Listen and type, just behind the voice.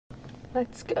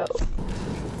Let's go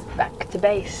back to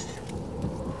base.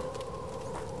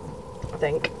 I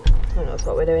think. I don't know that's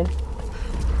what we're doing.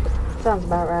 Sounds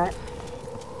about right.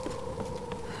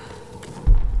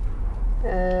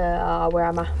 Where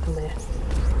am I? I'm there.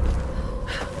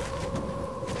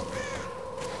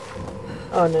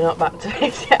 Oh no, not back to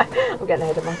base yet. I'm getting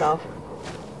ahead of myself.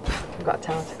 I've got a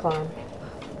tower to climb.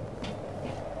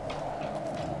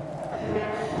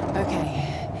 Okay,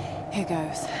 here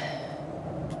goes.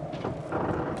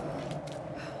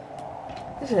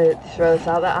 Just throw this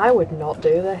out there. I would not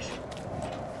do this.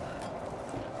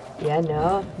 Yeah,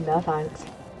 no thanks.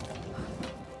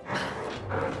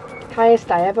 Highest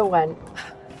I ever went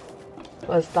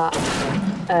was that,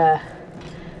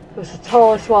 it was the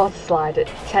tallest water slide at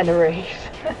Tenerife.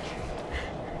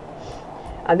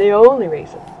 And the only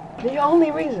reason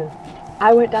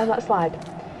I went down that slide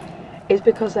is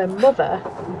because her mother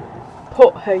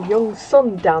put her young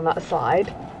son down that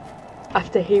slide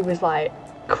after he was like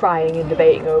crying and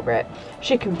debating over it.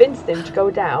 She convinced him to go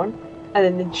down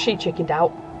and then she chickened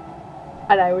out.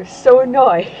 And I was so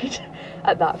annoyed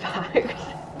at that fact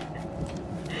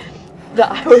that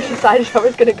I was decided I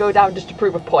was going to go down just to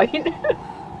prove a point.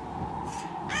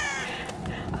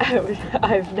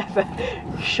 I've never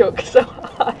shook so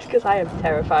hard because I am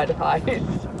terrified of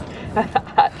heights.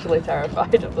 Actually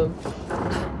terrified of them.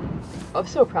 I'm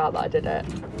so proud that I did it.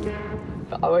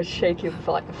 But I was shaking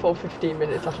for like the full 15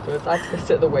 minutes afterwards. I had to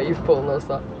sit at the wave pool and I was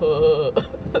like,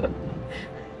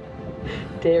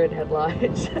 deer in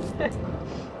headlights.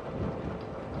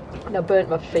 And I burnt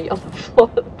my feet on the floor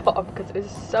at the bottom because it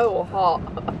was so hot.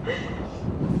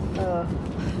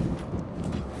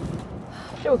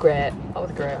 It was great. That was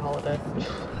a great holiday.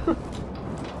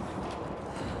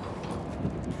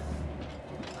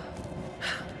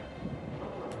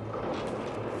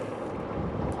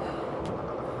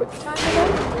 Quick time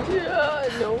again? Yeah,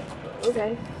 no.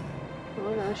 Okay.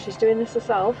 Oh no, she's doing this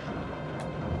herself.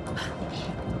 Which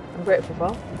I'm grateful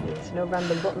for. There's no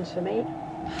random buttons for me.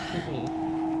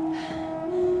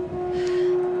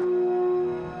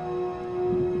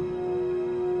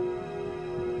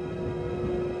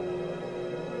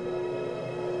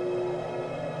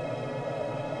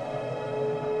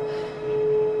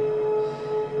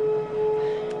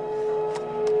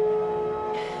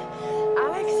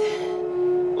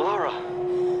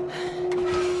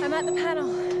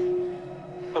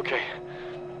 Okay.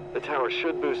 The tower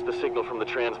should boost the signal from the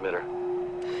transmitter.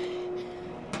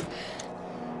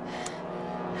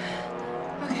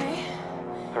 Okay.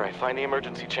 Alright, find the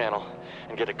emergency channel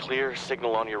and get a clear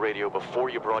signal on your radio before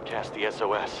you broadcast the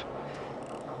SOS.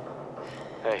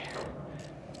 Hey,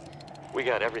 we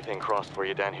got everything crossed for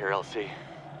you down here, LC.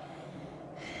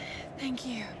 Thank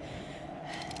you.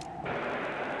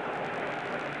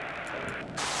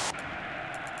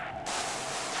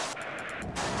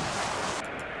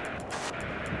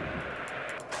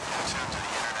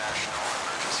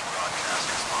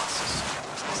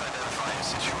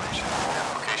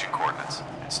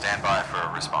 Stand by for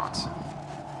a response.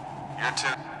 You're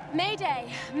two. Mayday!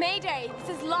 Mayday!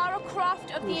 This is Lara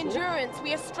Croft of the Endurance.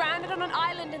 We are stranded on an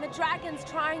island in the Dragon's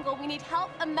Triangle. We need help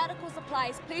and medical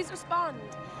supplies. Please respond.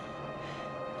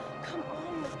 Come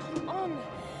on.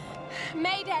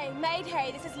 Mayday!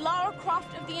 Mayday! This is Lara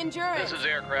Croft of the Endurance. This is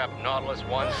aircraft Nautilus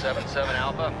 177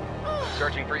 Alpha.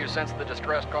 Searching for you since the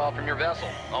distress call from your vessel.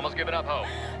 Almost given up hope.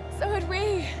 So had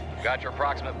we. Got your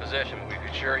approximate position. We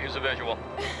could sure use a visual.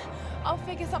 I'll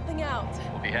figure something out.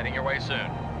 We'll be heading your way soon.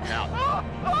 Out.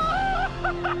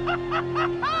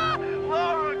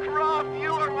 Lara Croft,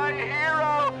 you are my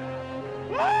hero!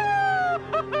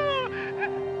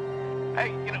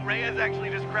 Hey, you know, Reyes actually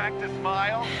just cracked a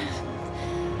smile.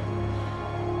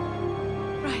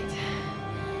 Right.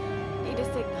 Need a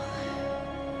signal.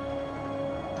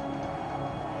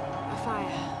 A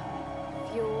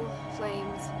fire. Fuel,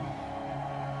 flames.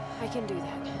 I can do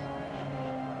that.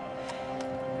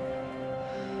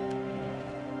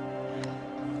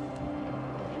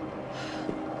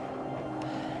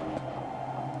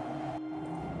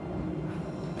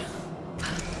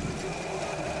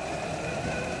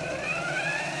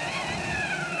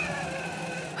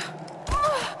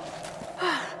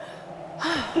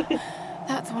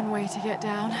 That's one way to get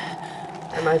down.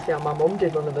 It reminds me how my mum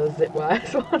did one of those zip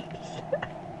wires once.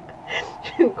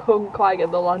 She couldn't quite get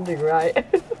the landing right.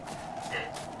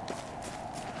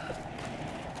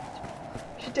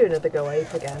 Should do another go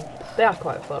ape again. They are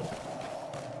quite fun.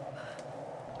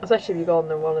 Especially if you go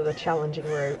on one of the challenging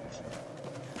routes.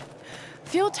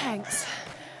 Fuel tanks.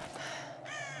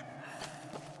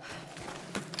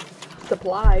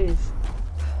 Supplies.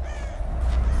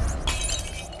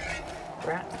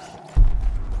 Rats.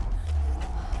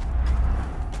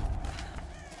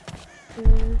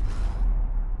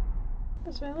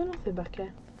 There's really nothing back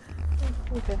here.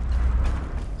 Oh, okay.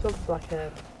 It's like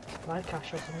a supply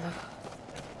cache or something.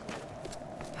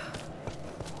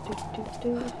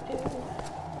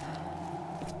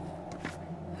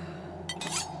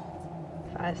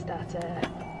 Fire starter.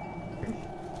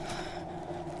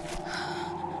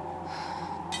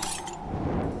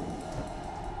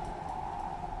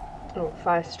 Oh,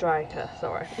 fire striker,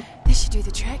 sorry. This should do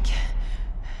the trick.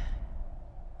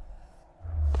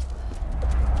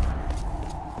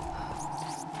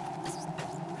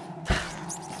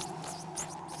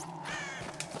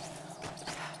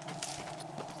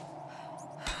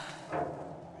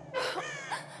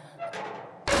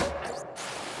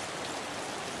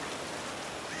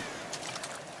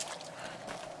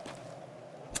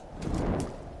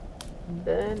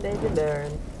 Burn, baby,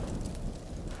 burn.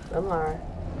 Run, Lara.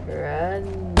 Run.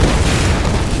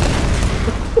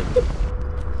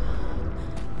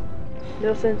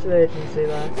 No sense of urgency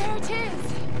there. There it is!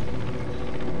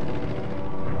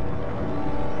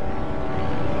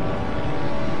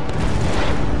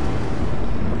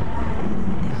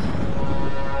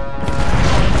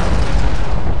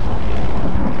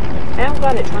 I am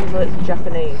glad it translates to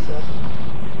Japanese, so.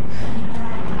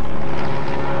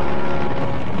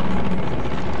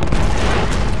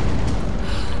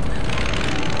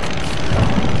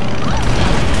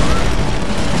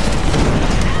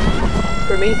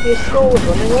 Prometheus Skull was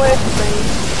running away from me.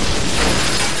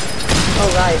 Oh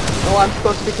right. Oh, I'm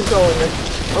supposed to be controlling this.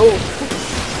 Oh.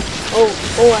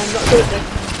 Oh, I'm not good at this.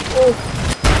 Oh.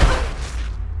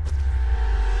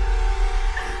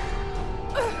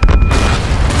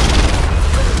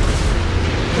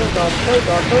 Oh god, oh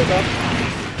god, oh god.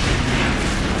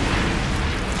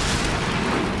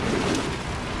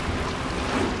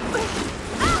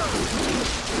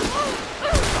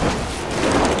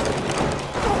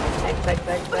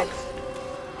 X.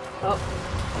 Oh.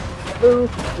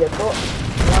 Move your butt,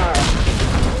 Lara.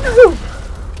 Move!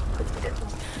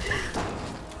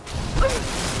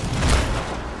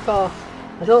 Oh,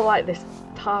 I don't like this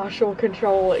partial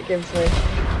control it gives me.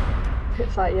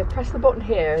 It's like you press the button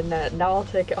here and now I'll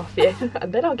take it off you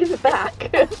and then I'll give it back.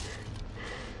 I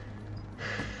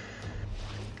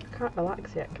can't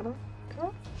relax yet, can I? Can I?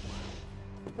 Do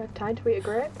I have time to eat a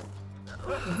grape?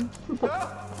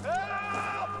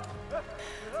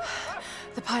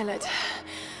 The pilot.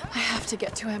 I have to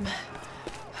get to him.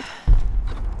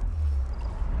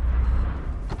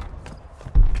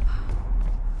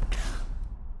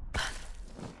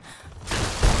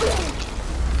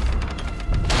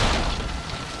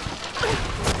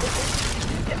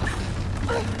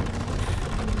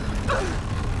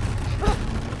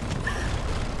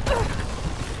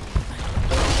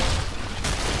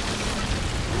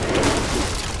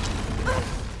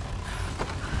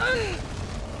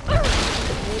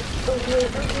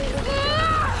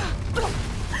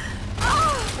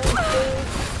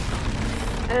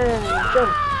 And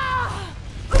jump.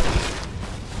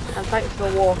 And thanks for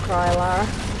the war cry, Lara.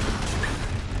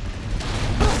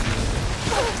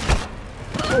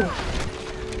 Ooh.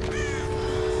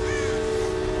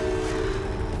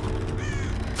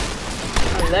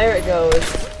 And there it goes.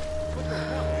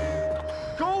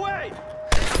 Go away!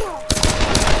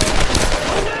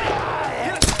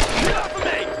 Get off of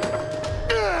me!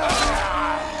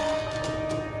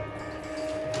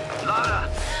 Lara,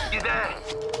 you there?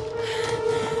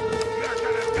 You're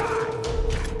gonna die!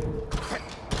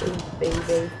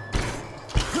 Baby.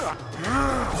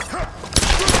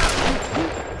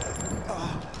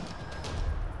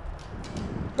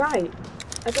 Right,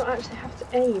 I don't actually have to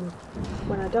aim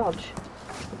when I dodge.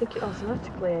 I think it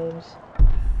automatically aims.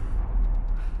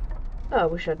 Oh, I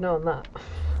wish I'd known that.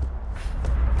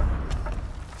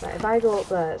 Right, if I go up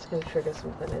there, it's going to trigger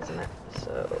something, isn't it?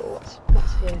 So,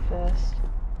 what's here first?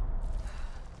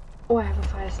 Oh, I have a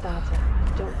fire starter.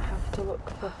 I don't have to look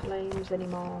for flames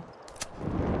anymore.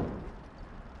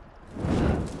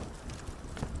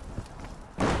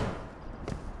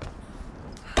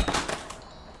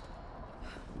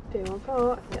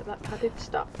 Do-1-4, get that padded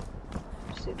stop.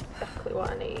 That's exactly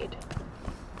what I need.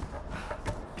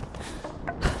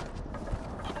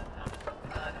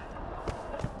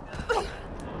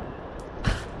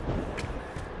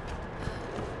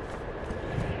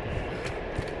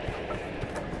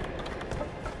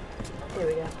 Here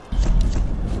we go.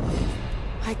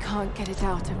 I can't get it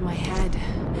out of my head.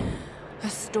 A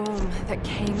storm that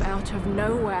came out of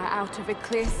nowhere, out of a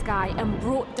clear sky, and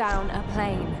brought down a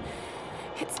plane.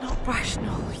 It's not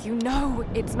rational. You know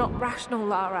it's not rational,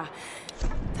 Lara.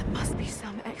 There must be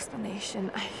some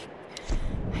explanation.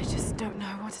 I just don't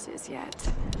know what it is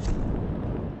yet.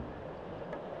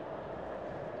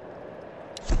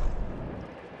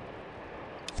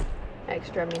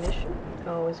 Extra ammunition,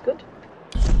 always good.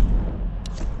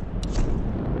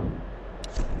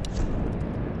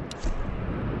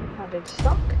 Added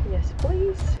stock, yes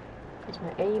please, because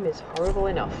my aim is horrible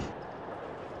enough.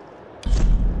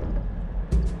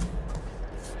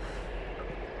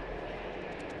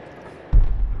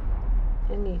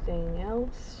 Anything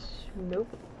else?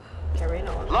 Nope. Carrying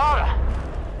on. Lara!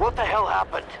 What the hell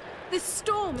happened? This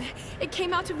storm, it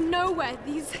came out of nowhere.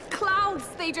 These clouds,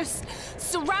 they just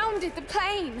surrounded the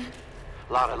plane.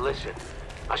 Lara, listen.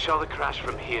 I saw the crash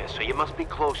from here, so you must be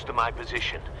close to my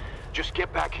position. Just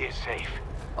get back here safe.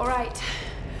 All right.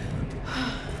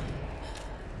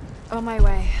 On my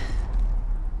way.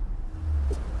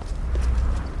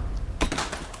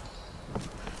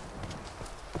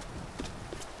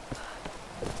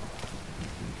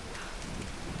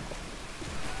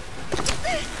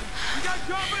 We got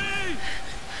company!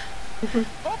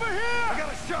 Over here! I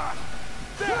got a shot!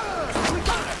 There! We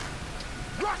got it!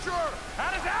 Rusher! How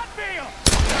does that feel?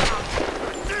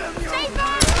 Stay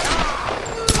back!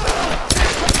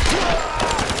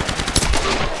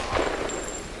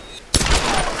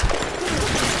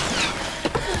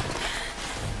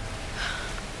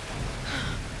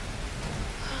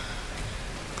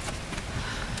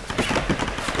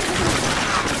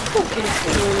 Okay, I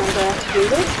remember how to do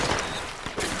this.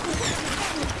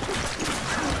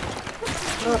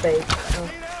 Oh, babe. Oh.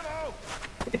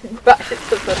 Right, it's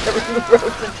just that I remember how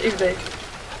to do this.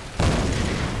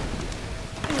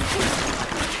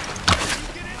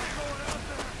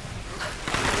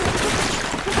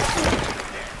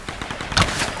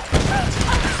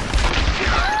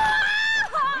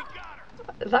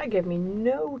 That gave me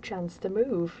no chance to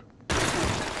move.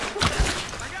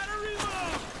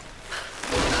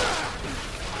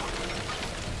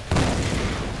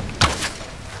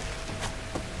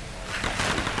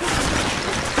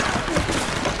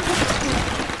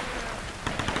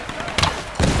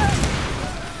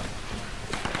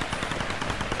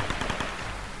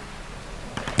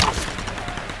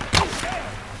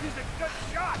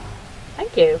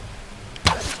 Thank you.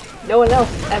 No one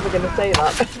else is ever going to say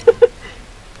that.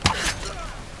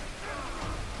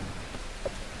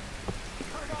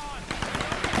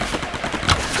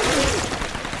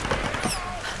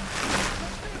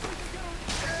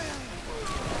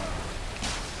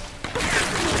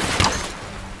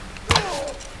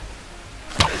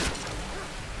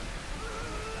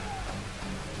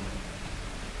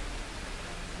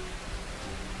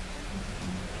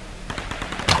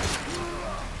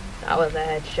 That was a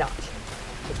headshot.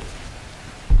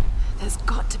 There's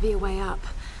got to be a way up.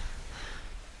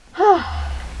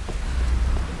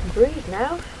 Breathe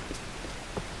now.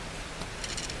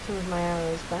 Some of my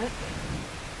arrows back.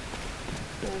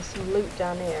 There's some loot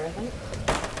down here, I think.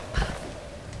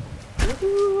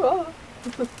 Ooh, oh.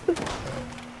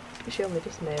 She only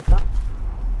just made that.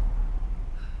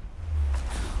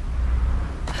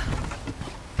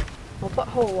 Well, that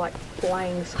whole like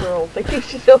flying squirrel thing is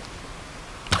still.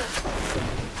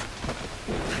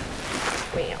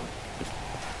 Bam.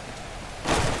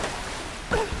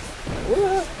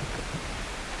 Whoa.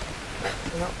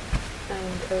 Right, up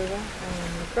and over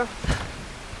and across.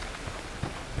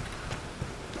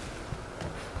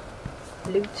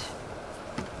 Loot.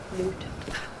 Loot.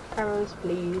 Arrows,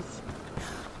 please.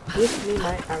 Give me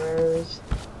my arrows.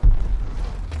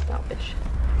 Salvage.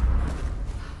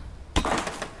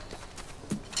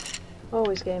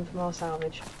 Always game for more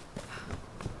salvage.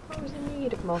 Always in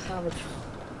need of more salvage.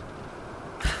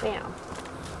 Bam.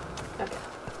 Okay.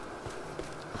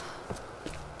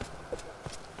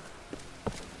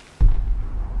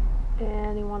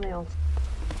 Anyone else?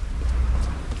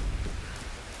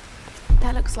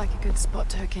 That looks like a good spot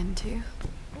to hook into.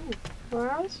 Ooh,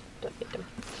 more arrows? Don't need them.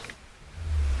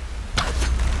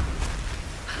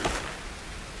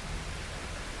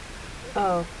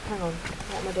 Oh, hang on.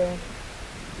 What am I doing?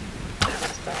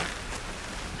 That's bad.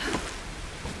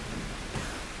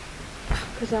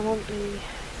 Because I want the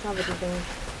salvage thing.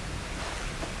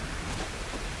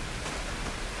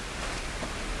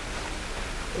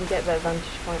 And get the vantage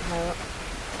point higher up.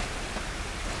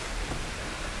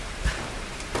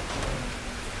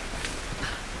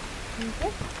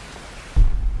 Okay.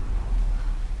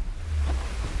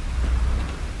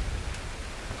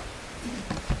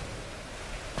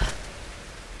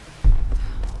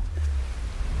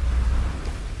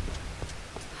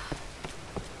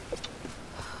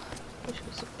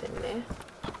 There's something there.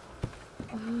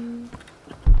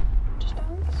 Just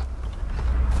arrows.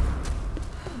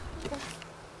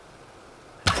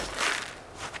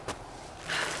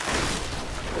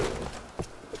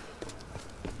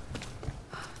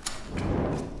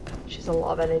 She's a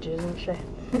lot of energy, isn't she?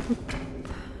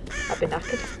 That be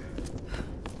knackered.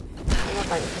 I'm not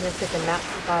going to take a nap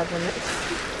for 5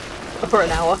 minutes. Or an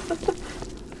hour.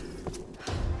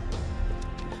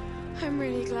 I'm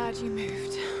really glad you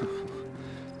moved.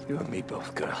 You and me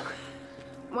both, girl.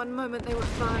 One moment they were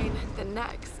fine, the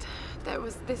next, there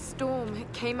was this storm.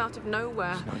 It came out of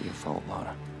nowhere. It's not your fault,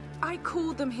 Lara. I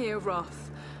called them here, Roth.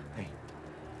 Hey,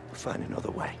 we'll find another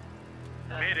way.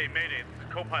 Mayday, mayday. This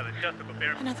is co-pilot Jessica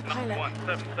Bear. Another pilot.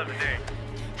 177A.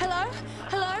 Hello?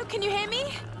 Hello? Can you hear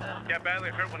me? Yeah, badly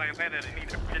hurt when I landed and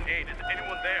need urgent aid. Is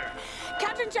anyone there?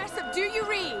 Captain Jessup, do you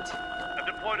read? I've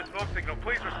deployed a smoke signal.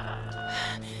 Please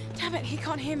Damn it, he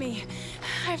can't hear me.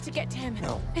 I have to get to him.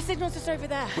 No. His signal's just over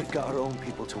there. We've got our own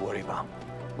people to worry about.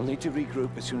 We'll need to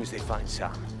regroup as soon as they find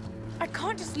Sam. I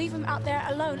can't just leave him out there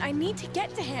alone. I need to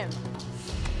get to him.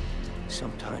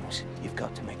 Sometimes you've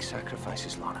got to make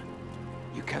sacrifices, Lara.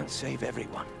 You can't save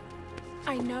everyone.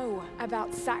 I know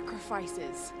about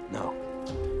sacrifices. No,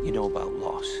 you know about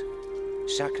loss.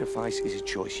 Sacrifice is a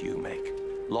choice you make.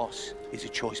 Loss is a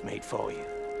choice made for you.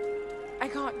 I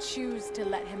can't choose to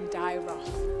let him die, Roth.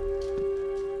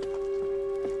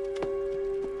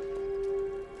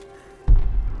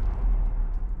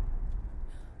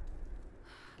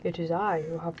 It is I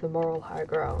who have the moral high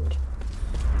ground.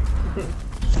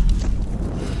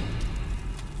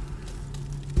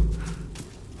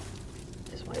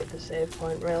 Just wanted the save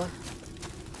point, really.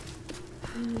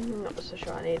 Not so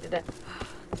sure I needed it.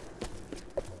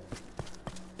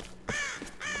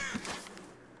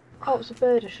 Oh, it was a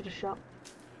bird I should have shot.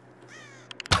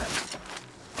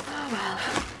 Oh well.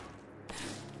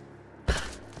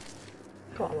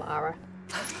 Come on, Lara.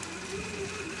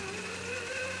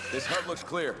 This hut looks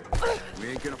clear. We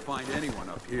ain't gonna find anyone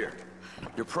up here.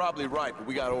 You're probably right, but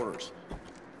we got orders.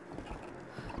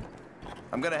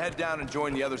 I'm gonna head down and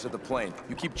join the others at the plane.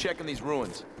 You keep checking these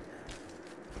ruins.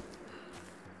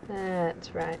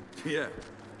 That's right. Yeah,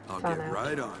 I'll Fan get out.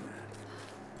 right on that.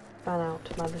 Fan out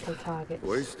to my little target.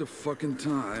 Waste of fucking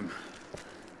time.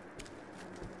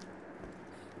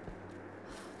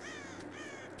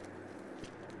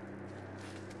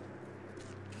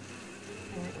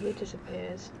 He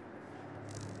disappears.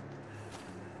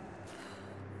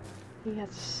 He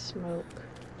has smoke.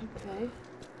 Okay.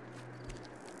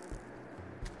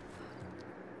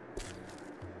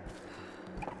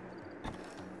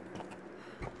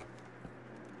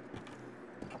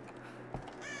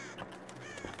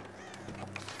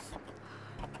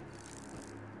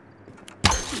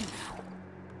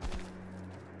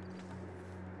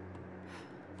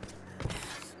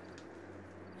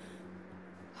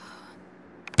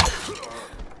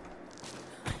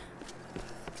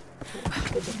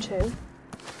 Give it 2.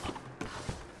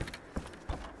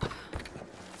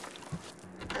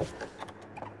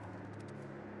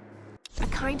 A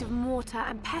kind of mortar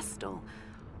and pestle,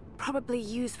 probably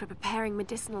used for preparing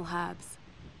medicinal herbs.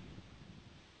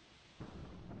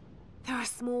 There are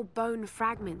small bone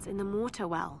fragments in the mortar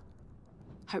well.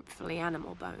 Hopefully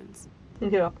animal bones.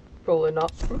 Yeah, probably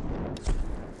not.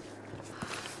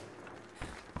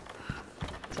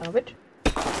 Salvage.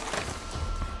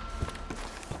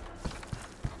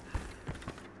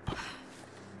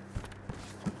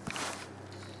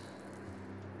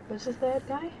 Where's the third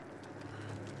guy?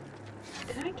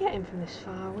 Can I get him from this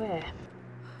far away?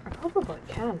 I probably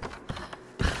can.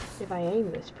 If I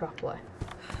aim this properly.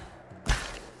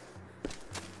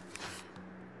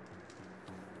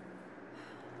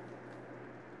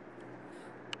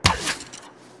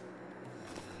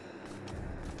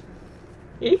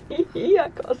 I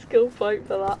got a skill point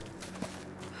for that.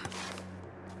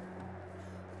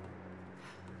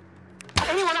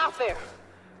 Anyone out there?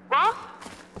 Roth?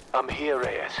 I'm here,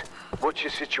 Reyes. What's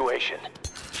your situation?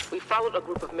 We followed a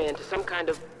group of men to some kind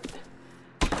of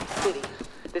city.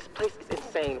 This place is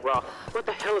insane, Roth. What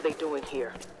the hell are they doing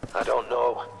here? I don't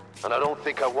know, and I don't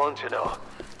think I want to know.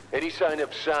 Any sign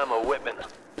of Sam or Whitman?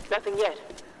 Nothing yet.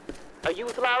 Are you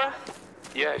with Lara?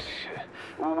 Yes.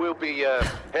 We'll be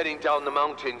heading down the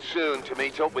mountain soon to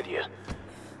meet up with you.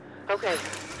 Okay.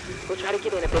 We'll try to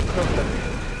get in a bit closer.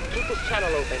 Keep this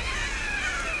channel open.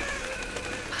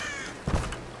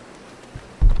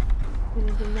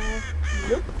 Anything there?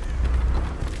 Nope.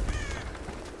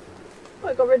 Oh,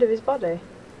 I got rid of his body.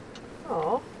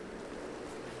 Oh.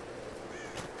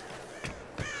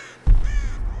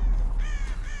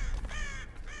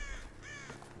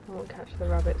 I won't catch the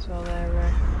rabbits while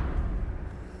they're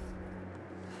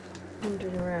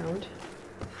wandering around.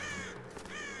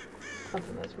 I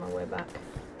think that's my way back.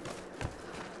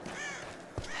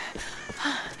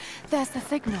 There's the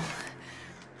signal.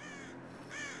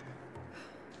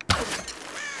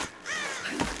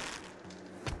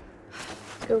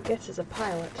 Go get as a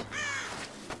pilot.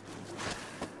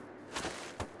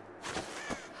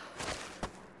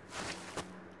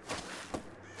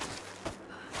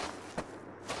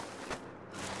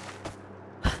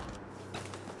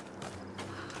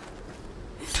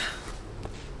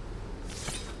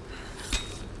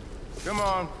 Come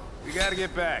on, we gotta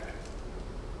get back.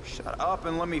 Shut up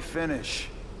and let me finish.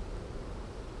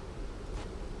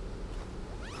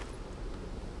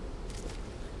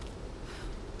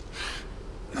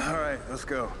 All right, let's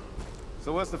go.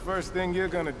 So what's the first thing you're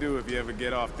gonna do if you ever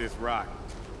get off this rock?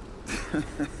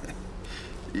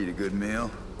 Eat a good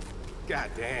meal?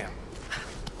 Goddamn.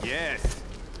 Yes.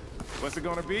 What's it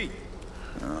gonna be?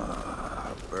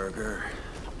 A burger,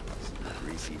 some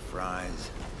greasy fries,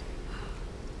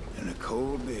 and a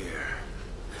cold beer.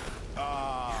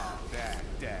 Oh, that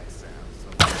sounds so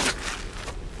good.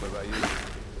 What about you?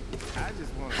 I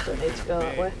just want to Don't need to go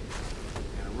that way.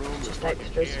 in a room Just with fucking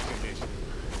extras. air conditioning.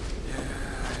 Yeah,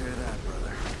 I hear that,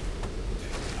 brother.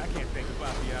 I can't think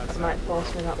about the outside. It might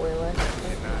force me that way later.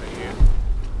 Getting out of here.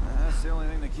 That's the only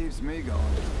thing that keeps me going.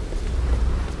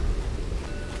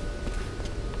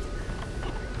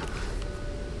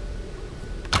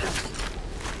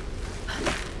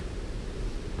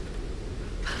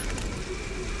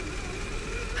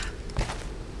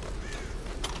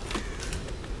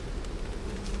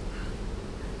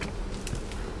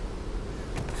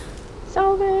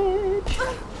 Salvage!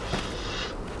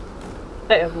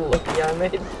 I am lucky I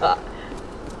made that.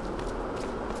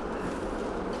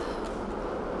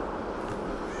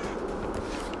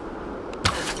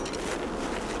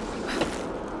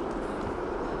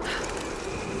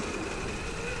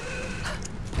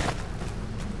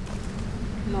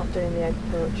 Not doing the egg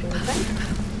poaching thing.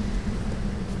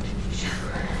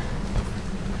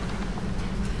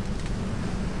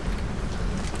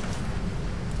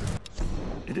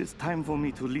 It is time for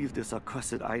me to leave this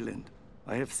accursed island.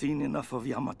 I have seen enough of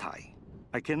Yamatai.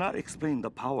 I cannot explain the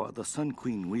power the Sun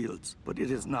Queen wields, but it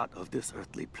is not of this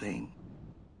earthly plane.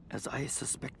 As I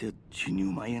suspected, she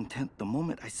knew my intent the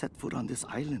moment I set foot on this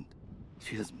island.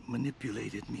 She has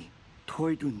manipulated me,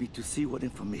 toyed with me to see what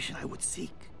information I would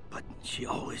seek. But she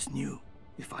always knew.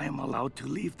 If I am allowed to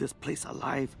leave this place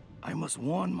alive, I must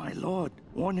warn my lord,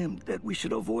 warn him that we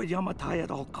should avoid Yamatai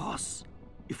at all costs.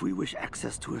 If we wish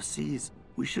access to her seas,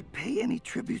 we should pay any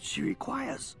tribute she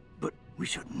requires, but we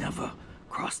should never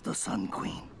cross the Sun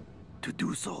Queen. To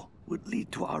do so would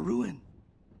lead to our ruin.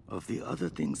 Of the other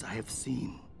things I have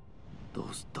seen,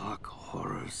 those dark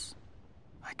horrors,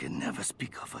 I can never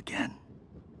speak of again.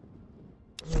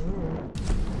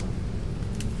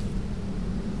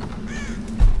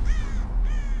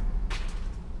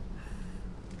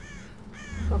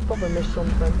 I'll probably miss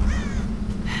something.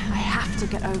 I have to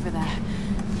get over there.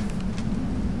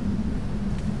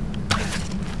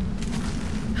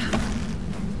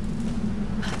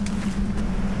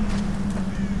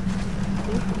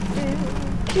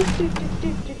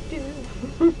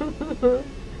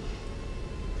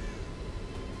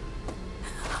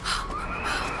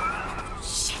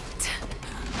 Shit.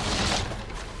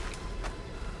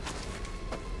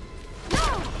 No!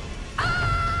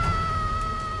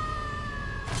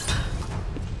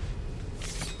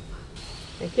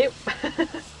 Thank you.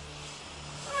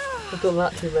 I've done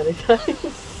that too many times.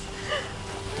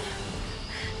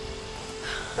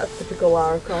 That's typical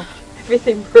Lara Croft.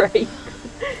 Everything breaks.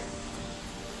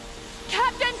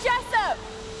 Captain Jessup!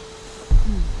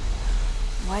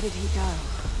 Where did he go?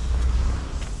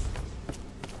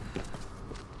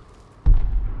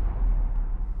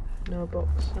 No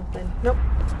books, nothing. Nope.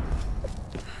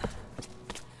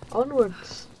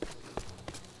 Onwards.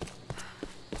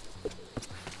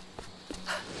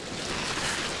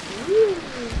 Woo.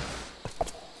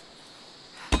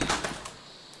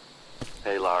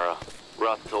 Hey, Lara.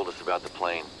 Roth told us about the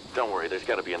plane. Don't worry, there's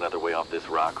got to be another way off this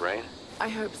rock, right? I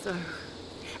hope so.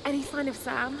 Any sign of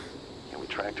Sam? Yeah, we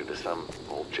tracked her to some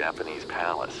old Japanese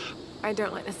palace. I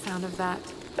don't like the sound of that.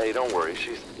 Hey, don't worry.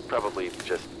 She's probably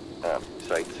just,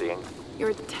 sightseeing. You're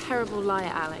a terrible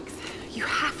liar, Alex. You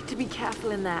have to be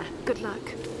careful in there. Good luck.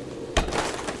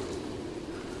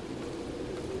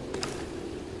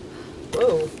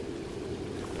 Whoa.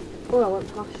 Oh, I went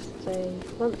past a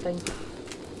plant thing.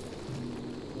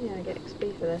 Yeah, I get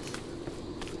XP for this.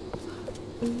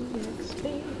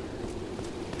 XP.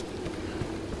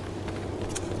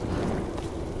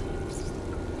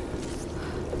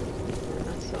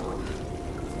 That's all.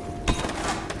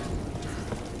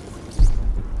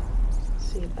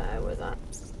 See better with that.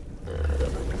 I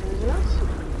don't think there's anything else.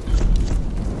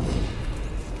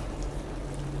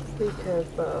 Recurve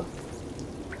bow.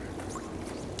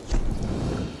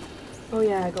 Oh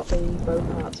yeah, I got the bow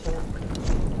parts for that.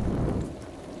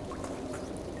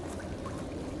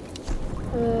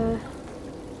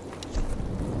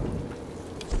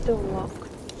 Still locked.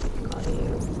 Got you.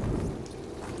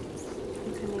 I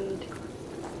think I need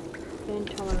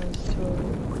intolerance to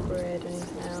upgrade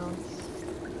anything else.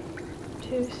 2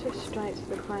 2 swift strikes with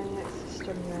the climbing axe to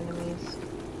stun your enemies.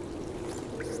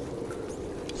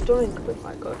 Stunning could be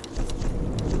quite good.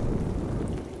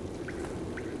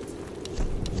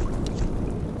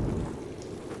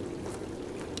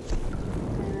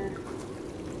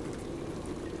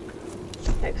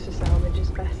 Extra salvage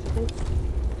is best, I think.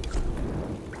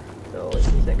 So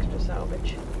always use extra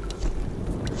salvage.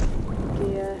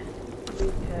 Gear,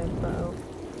 recurve bow.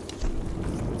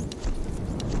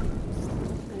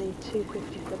 I need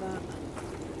 250 for that.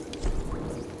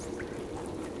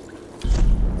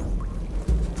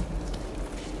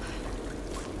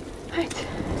 Right,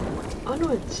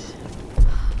 onwards.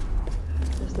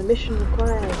 As the mission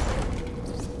requires.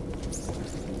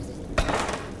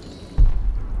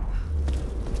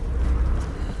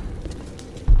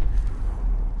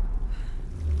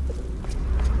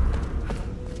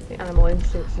 Animal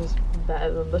instincts is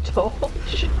better than the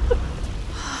torch.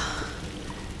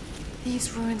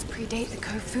 These ruins predate the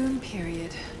Kofun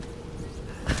period.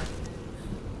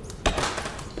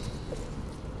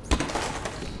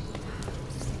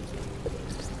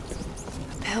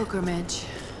 A pilgrimage.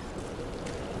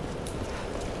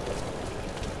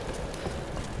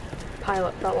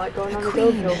 Pilot felt like going on his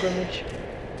own pilgrimage.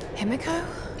 Himiko?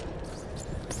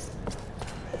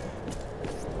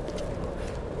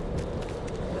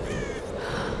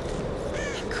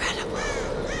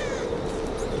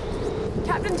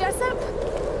 Captain Jessup?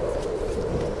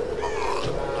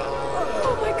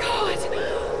 Oh my god!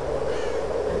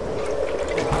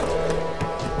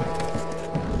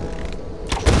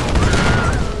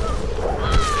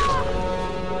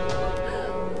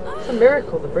 It's a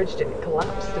miracle the bridge didn't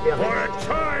collapse, to be honest.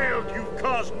 For a child, you've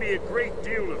caused me a great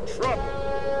deal of trouble.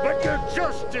 But you're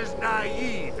just as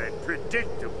naive and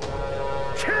predictable.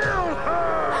 Kill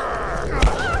her!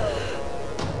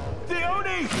 The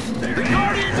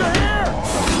Guardians are here!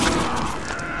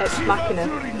 It's Machina.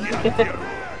 Come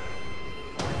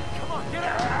on, get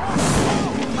out!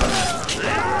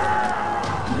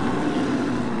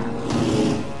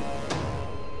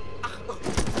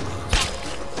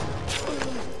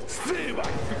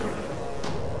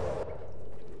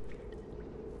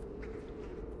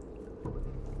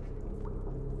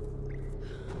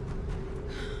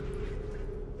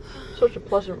 Such a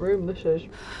pleasant room this is.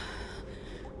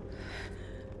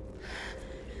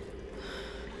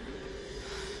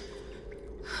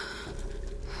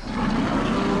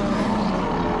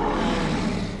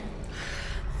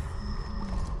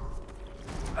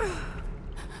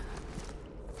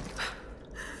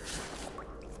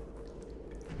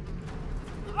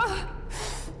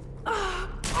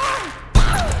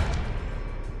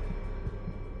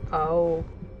 Oh.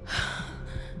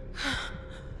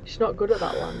 She's not good at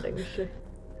that landing, is she?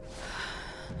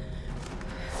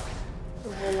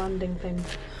 The whole landing thing.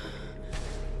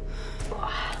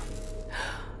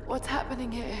 What's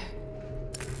happening here?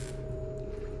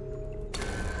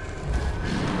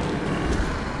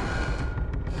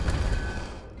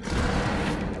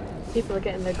 People are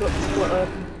getting their guts split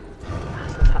open.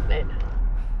 That's what's happening.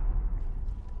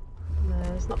 No,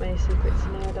 there's not many secrets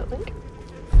in here, I don't think.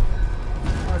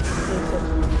 Oh, I just need to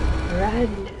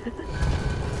run.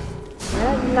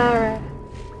 Run, Lara.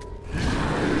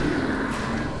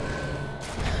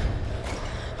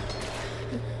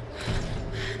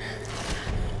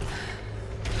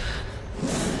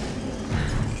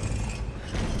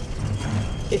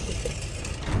 It's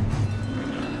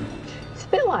a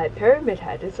bit like Pyramid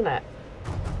Head, isn't it?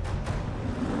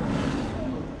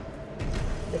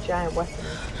 The giant weapon.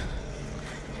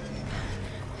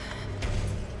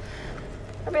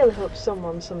 I really hope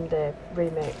someone someday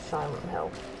remakes Silent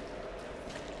Hill.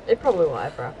 It probably won't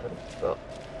ever happen, but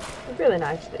it's really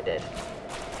nice that it did.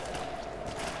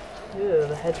 Ew,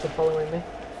 the heads are following me.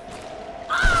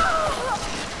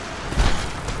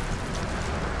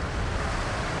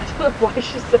 I don't know why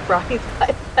she's surprised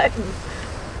by them.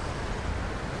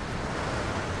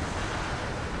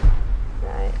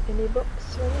 Right, any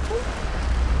books or anything?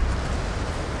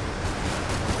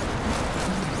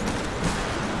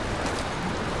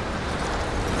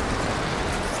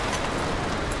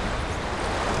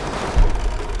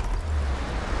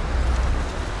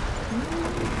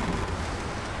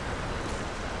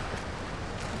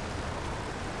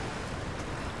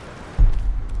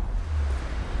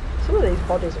 Some of these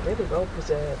bodies are really well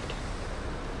preserved.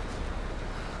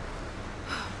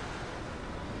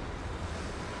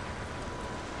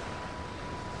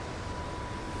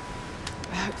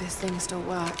 I hope this thing still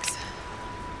works.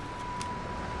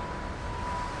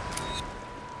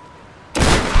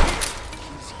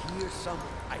 He's here somewhere.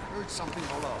 I heard something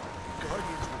below. The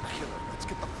Guardians will kill her. Let's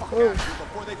get the fuck out of here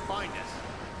before they find us.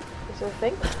 Is there a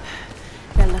thing?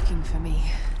 They're looking looking for me.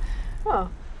 Oh,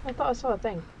 I thought I saw a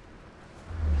thing.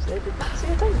 So I did not see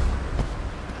a thing.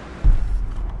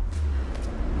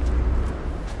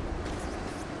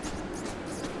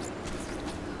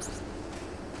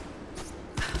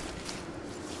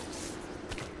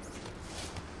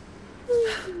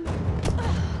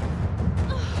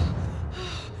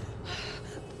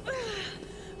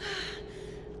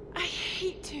 I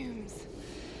hate tombs.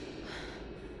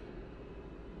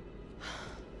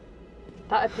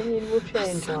 That opinion will A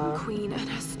change, Sun Lara. Queen and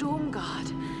her Storm Guard.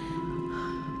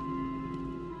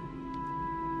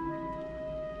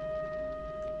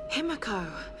 Himiko,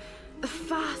 the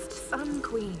first Sun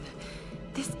Queen.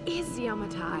 This is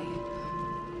Yamatai.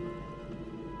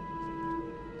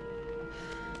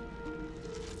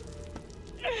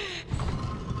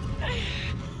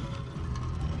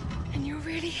 And you're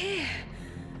really here.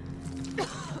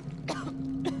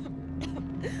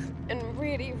 And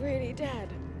really, really dead.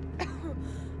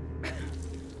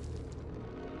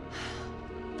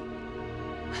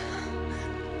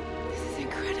 This is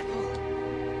incredible.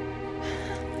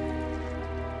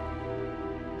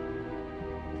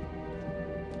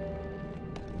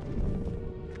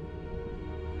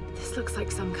 This looks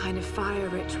like some kind of fire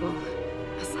ritual.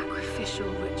 A sacrificial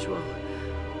ritual.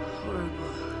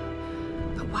 Horrible.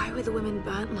 But why were the women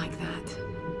burnt like that?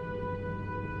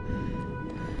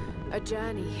 A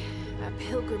journey, a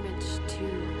pilgrimage to...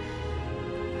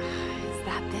 Is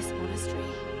that this monastery?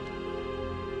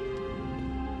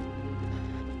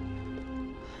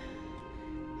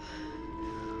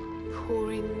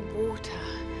 Pouring water.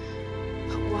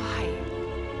 But why?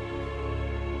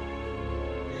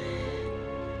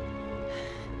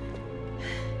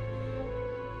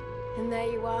 And there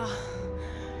you are,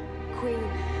 Queen.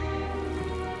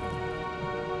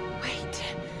 Wait.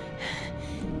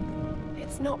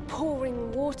 It's not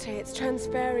pouring water, it's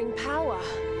transferring power.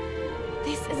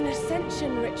 This is an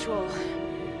ascension ritual.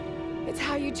 It's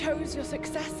how you chose your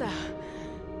successor.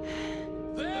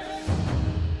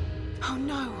 Oh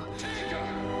no.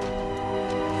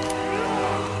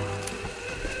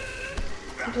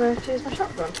 Do I have to use my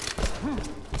shotgun?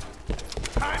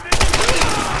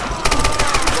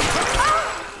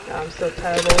 No, I'm still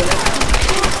terrible with it.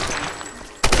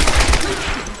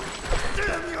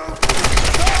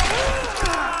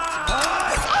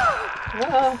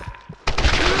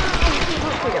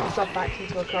 I'll get myself back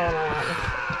into a corner like this.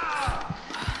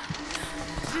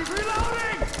 She's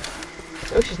reloading!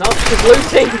 Oh, she's not. She's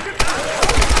looting.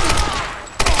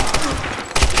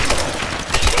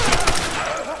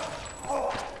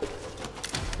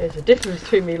 There's a difference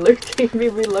between me looting and me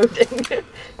reloading.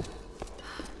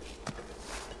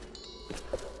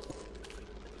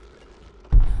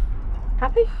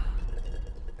 Happy?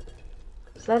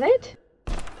 Is that it?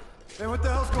 Hey, what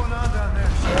the hell's going on down there?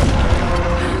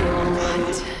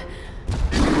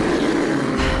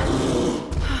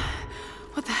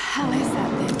 What the hell is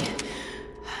that thing?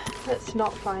 Let's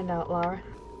not find out, Lara.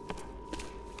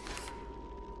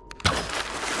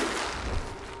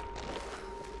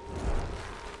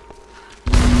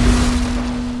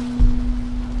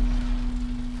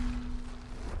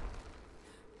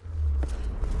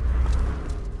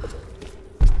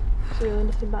 Is there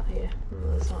anything back here? No,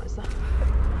 there's not, is there?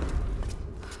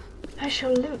 I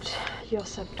shall loot your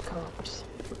severed corpse.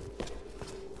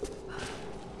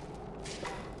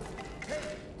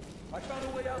 I found a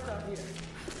way out down here.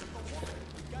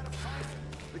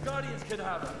 The Guardians could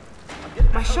have her.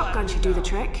 My shotgun should do the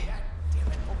trick.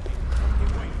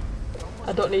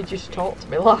 I don't need you to talk to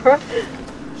me, Lara.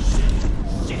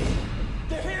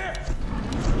 They're here!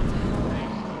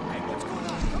 Hey, what's going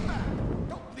on? Come back!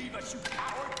 Don't leave us, you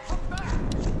coward! Come back!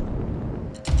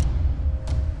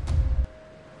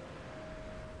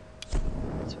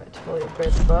 That's right, to fully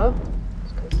upgrade the bow.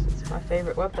 Because it's my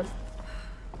favourite weapon.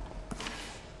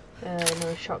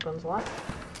 No shotguns left.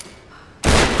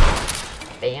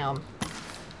 Bam.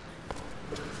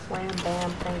 Wham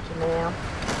bam, thank you ma'am.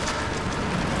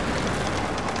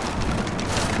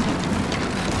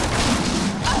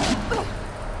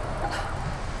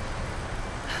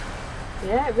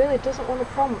 Yeah, it really doesn't want to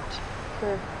prompt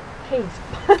for peace.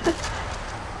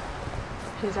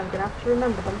 Because I'm going to have to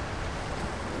remember them.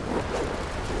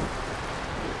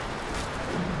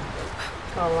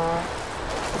 Oh,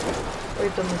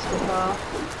 we've done this before.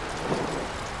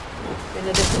 In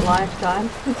a different lifetime.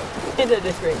 In a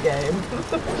different game.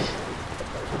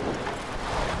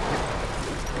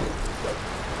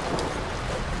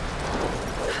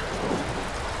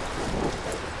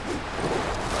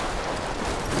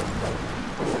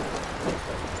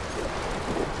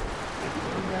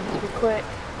 I'm going to be quick.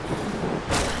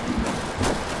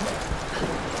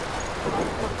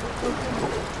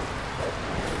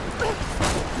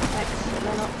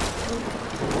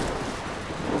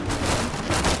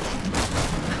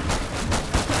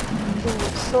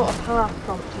 half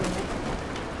prompting me.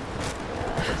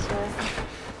 This way.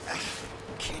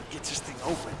 Can't get this thing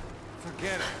open.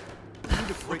 Forget it. Need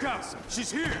to break out.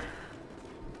 She's here.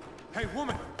 Hey,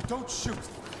 woman, don't shoot.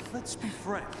 Let's be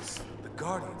friends. The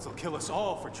Guardians will kill us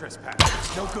all for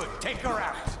trespassing. No good. Take her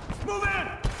out. Move in!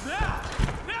 Now!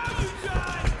 Now you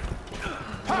die!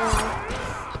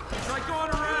 Try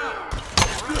going around.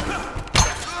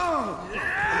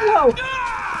 Whoa!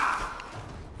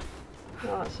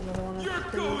 Oh, that's another one of You're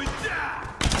these. going down!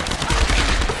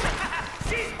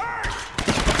 She's hurt!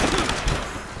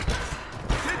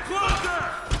 Get closer!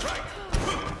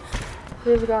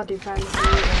 Who's the Guardian trying to do?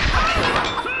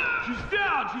 She's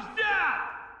down! She's down!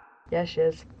 Yeah, she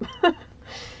is.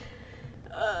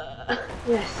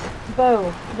 Yes,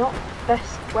 bow, not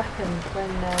best weapon when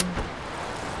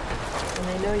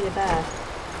they know you're there.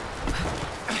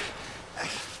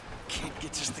 Can't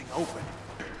get this thing open.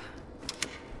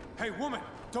 Hey, woman,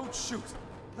 don't shoot.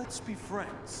 Let's be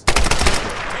friends. Take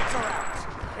her out.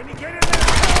 Can you get in there?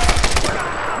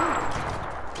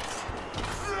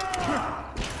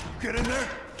 Get in there.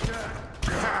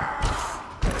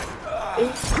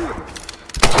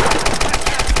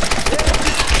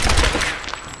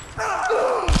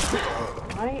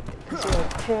 Right, because you're a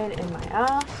pain in my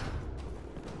ass.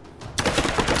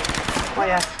 Oh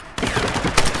yeah.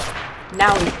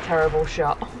 Now he's a terrible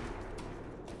shot.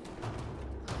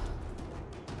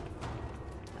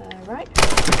 Right.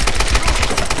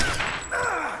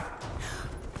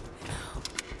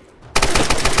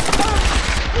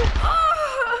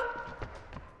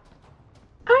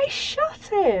 I shot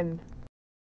him!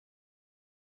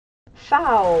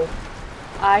 Foul.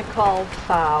 I call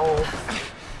foul.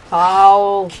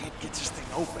 Foul. Can't get this thing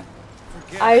open.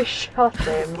 Forget I shot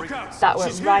him. That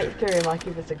went right through him like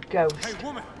he was a ghost. Hey,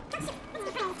 woman.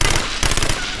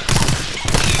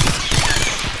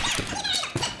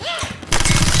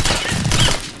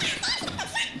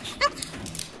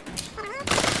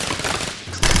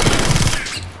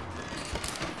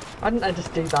 Why didn't I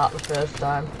just do that the first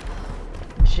time?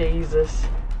 Jesus.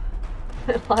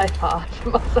 Life hard for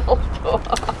myself.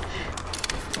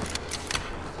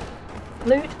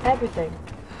 Loot everything.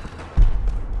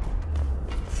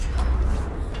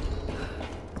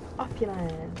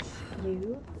 Opulence.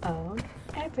 You own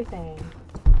everything.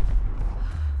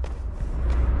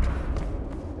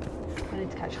 I need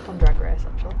to catch up on Drag Race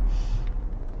actually.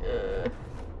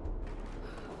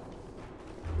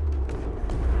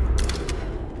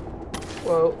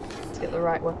 Whoa, let's get the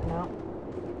right weapon out.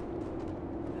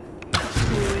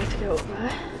 We need to go up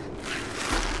there.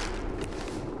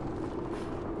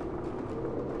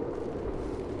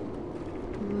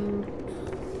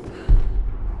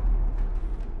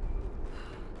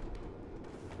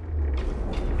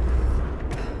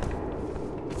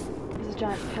 There's a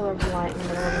giant pillar of light in the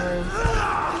middle of the room.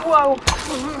 Whoa!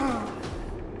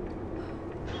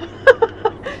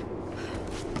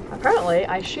 Apparently,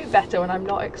 I shoot better when I'm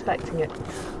not expecting it.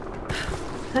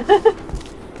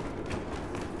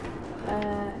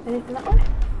 Anything that way?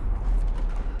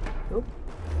 Nope.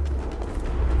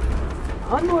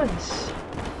 Onwards!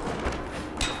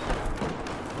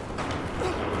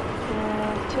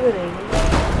 Two of these.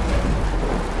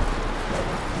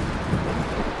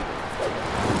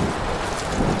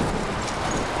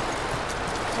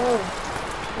 Oh.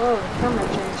 Whoa, the camera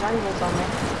changed angles on me.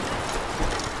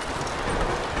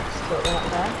 Put that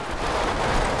there.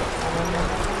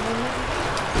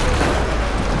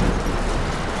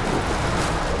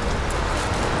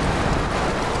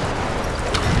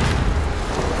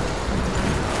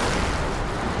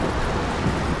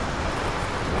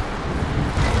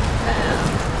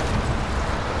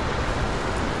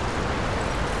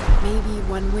 Maybe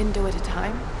one window at a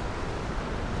time?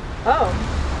 Oh.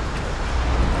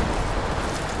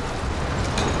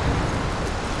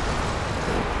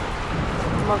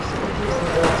 I'm obviously confusing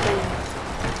the two.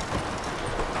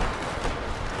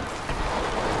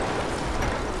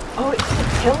 Oh, it's the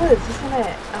pillars, isn't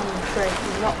it? I'm afraid,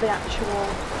 not the actual...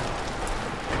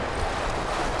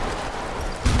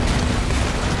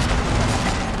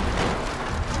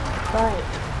 Right.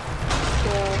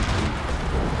 So...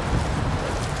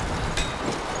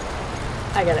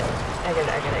 I get it. I get it.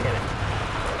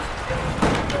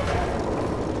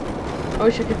 I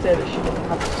wish I could say that she didn't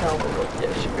have to tell me, but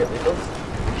yeah, she really does.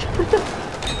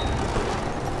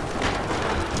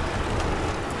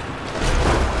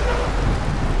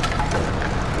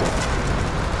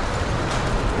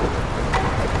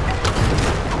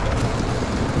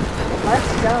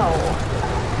 Let's go.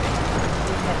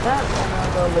 We hit that, and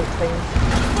I'll go loot things.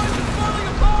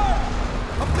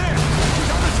 Up there! She's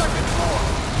on the second floor!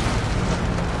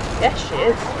 Yes, she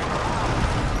is.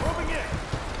 Moving in!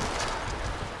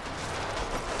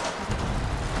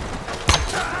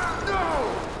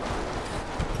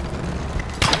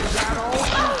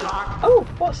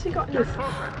 What's he got in his...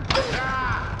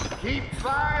 Keep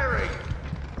firing!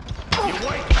 You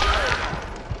wait!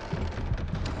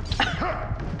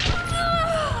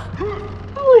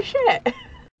 Holy shit! The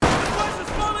place is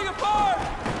falling apart!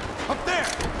 Up there!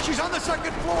 She's on the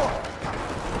second floor!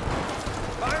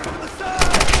 Fire from the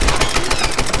side!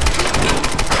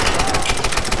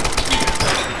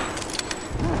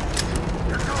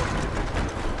 You're going!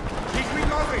 Keep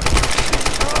reloading!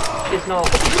 She's not.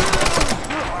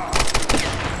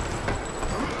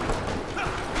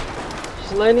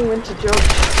 She's learning when to judge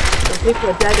when people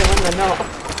are dead and when they're not.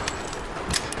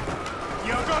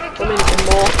 Women's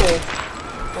immortal.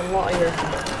 A lot of you.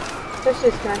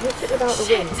 Especially, can I hit it without the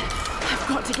wind? I've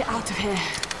got to get out of here.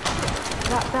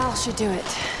 That bell should do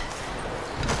it.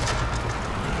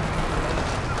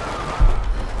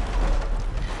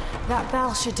 That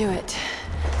bell should do it.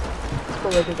 It's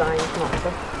fully designed, not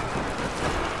so.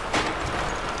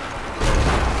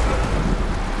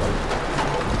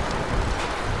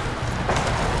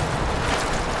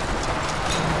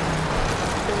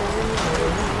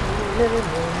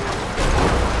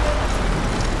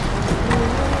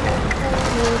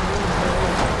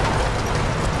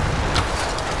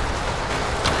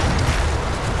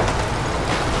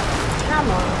 Come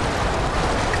on.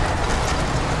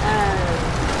 And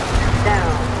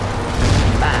down.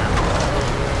 Bam.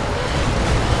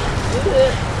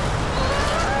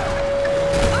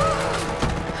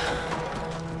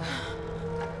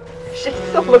 She's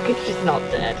so lucky she's not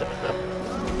dead.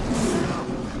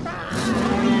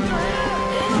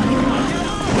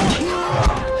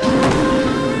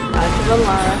 Time to run,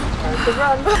 Lara. Time to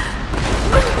run.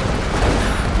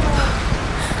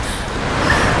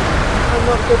 I'm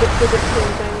not good at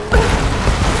predicting things.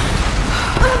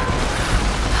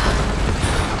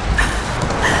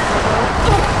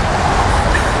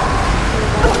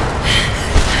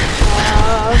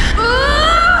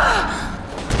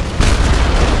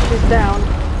 She's down.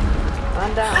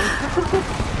 I'm down.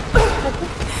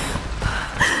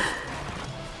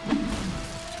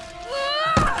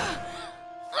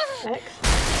 X.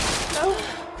 No.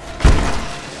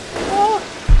 Oh.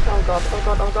 Oh god, oh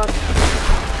god, oh god.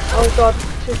 Oh god,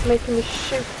 she's making me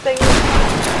shoot things.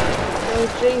 Oh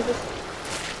Jesus.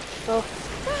 Oh,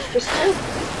 just two.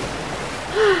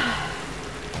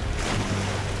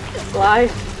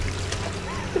 Life.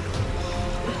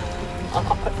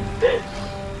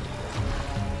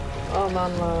 Oh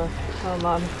man, Lara. Oh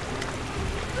man.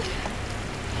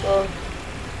 Oh.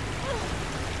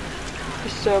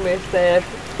 Just show me a save.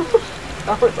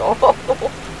 That was awful.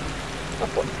 I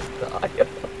want to die.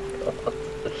 Oh god.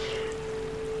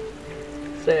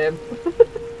 Same.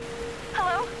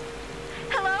 Hello?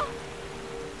 Hello?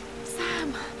 Sam!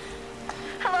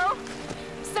 Hello?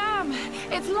 Sam!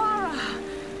 It's Lara!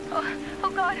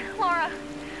 Oh God, Laura.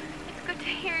 It's good to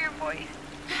hear your voice.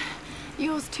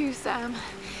 Yours too, Sam.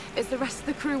 Is the rest of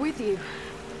the crew with you?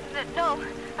 No,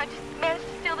 I just managed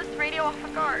to steal this radio off a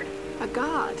guard. A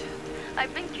guard?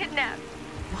 I've been kidnapped.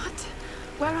 What?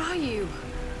 Where are you?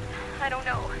 I don't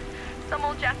know. Some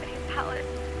old Japanese palace.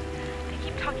 They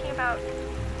keep talking about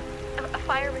a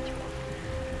fire ritual.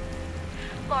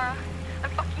 Laura, I'm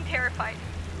fucking terrified.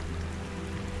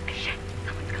 Shit,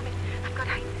 someone's coming. I've got to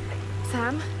hide this thing.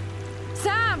 Sam?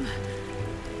 Sam!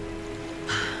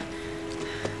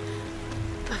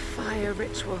 A fire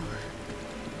ritual.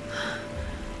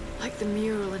 Like the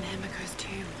mural in Himiko's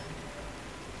tomb.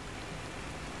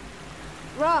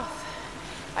 Roth,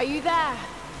 are you there?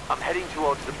 I'm heading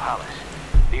towards the palace.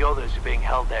 The others are being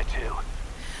held there too.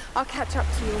 I'll catch up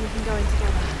to you and we can go in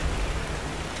together.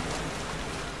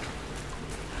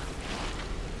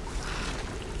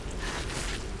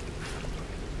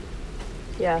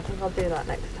 Yeah, I think I'll do that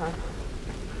next time.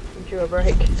 Give you a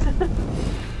break.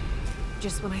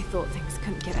 Just when I thought things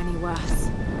couldn't get any worse.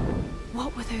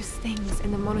 What were those things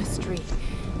in the monastery?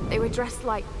 They were dressed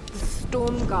like the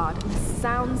Storm Guard, and the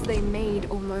sounds they made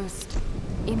almost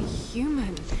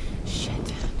inhuman.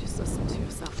 Shit, just listen to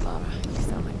yourself, Lara. You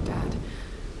sound like Dad.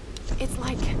 It's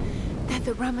like they're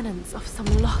the remnants of some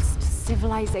lost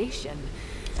civilization.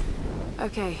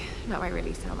 Okay, now I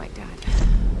really sound like Dad.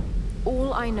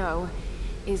 All I know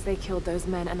is they killed those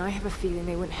men, and I have a feeling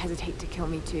they wouldn't hesitate to kill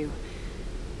me too.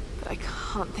 But I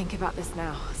can't think about this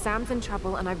now. Sam's in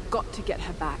trouble, and I've got to get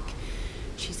her back.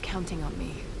 She's counting on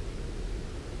me.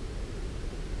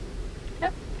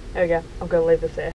 Yep. There we go. I'm gonna leave this here.